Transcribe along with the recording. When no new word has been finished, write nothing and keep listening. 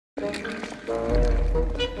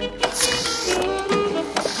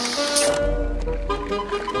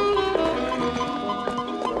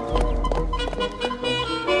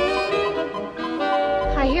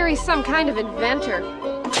kind of inventor.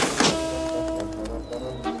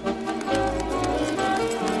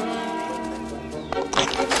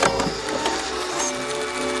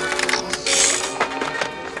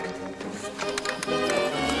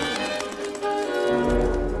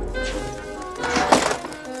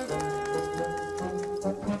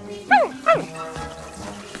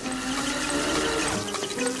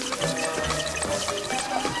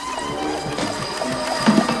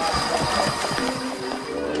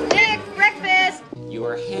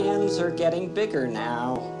 Your hands are getting bigger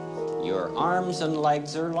now. Your arms and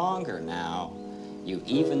legs are longer now. You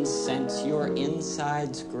even sense your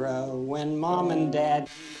insides grow when Mom and Dad...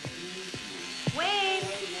 Wayne!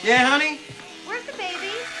 Yeah, honey? Where's the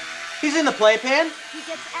baby? He's in the playpen. He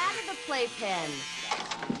gets out of the playpen.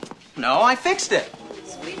 No, I fixed it.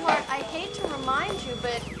 Sweetheart, I hate to remind you,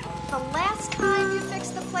 but the last time you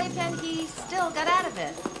fixed the playpen, he still got out of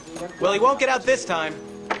it. Well, he won't get out this time.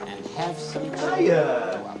 and have some...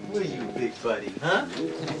 Hiya! What are you, big buddy, huh?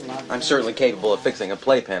 I'm certainly capable of fixing a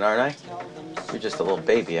playpen, aren't I? You're just a little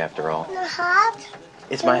baby after all. The hat?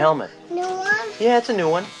 It's my helmet. New one? Yeah, it's a new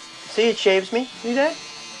one. See, it shaves me. See that?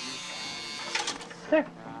 There.